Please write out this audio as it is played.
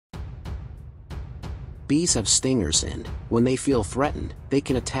Bees have stingers and, when they feel threatened, they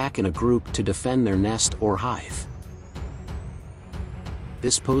can attack in a group to defend their nest or hive.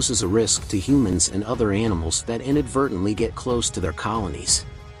 This poses a risk to humans and other animals that inadvertently get close to their colonies.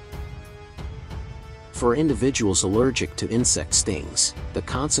 For individuals allergic to insect stings, the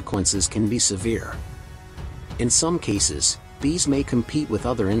consequences can be severe. In some cases, bees may compete with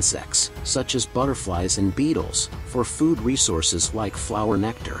other insects, such as butterflies and beetles, for food resources like flower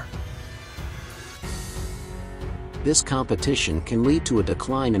nectar. This competition can lead to a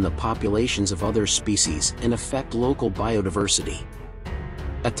decline in the populations of other species and affect local biodiversity.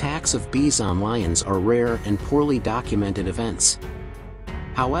 Attacks of bees on lions are rare and poorly documented events.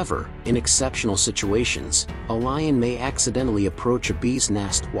 However, in exceptional situations, a lion may accidentally approach a bee's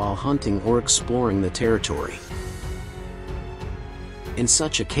nest while hunting or exploring the territory. In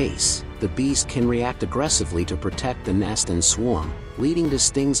such a case, the bees can react aggressively to protect the nest and swarm, leading to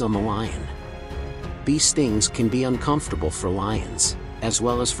stings on the lion. Bee stings can be uncomfortable for lions, as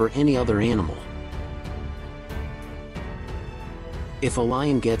well as for any other animal. If a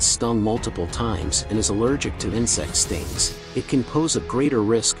lion gets stung multiple times and is allergic to insect stings, it can pose a greater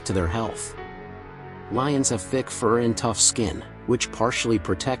risk to their health. Lions have thick fur and tough skin, which partially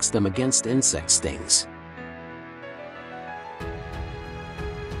protects them against insect stings.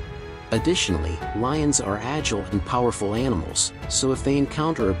 Additionally, lions are agile and powerful animals, so if they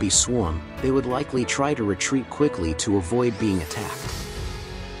encounter a bee swarm, they would likely try to retreat quickly to avoid being attacked.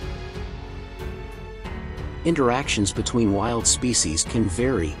 Interactions between wild species can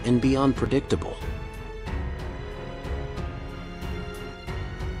vary and be unpredictable.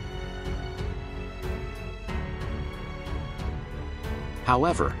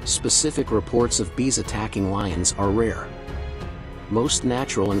 However, specific reports of bees attacking lions are rare. Most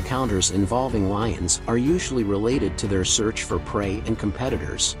natural encounters involving lions are usually related to their search for prey and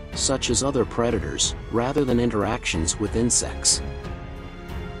competitors, such as other predators, rather than interactions with insects.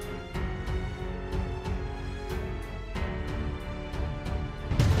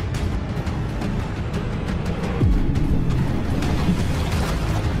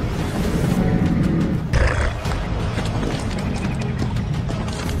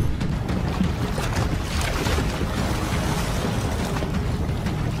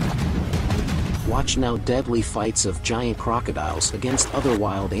 Watch now deadly fights of giant crocodiles against other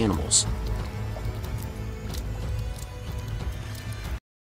wild animals.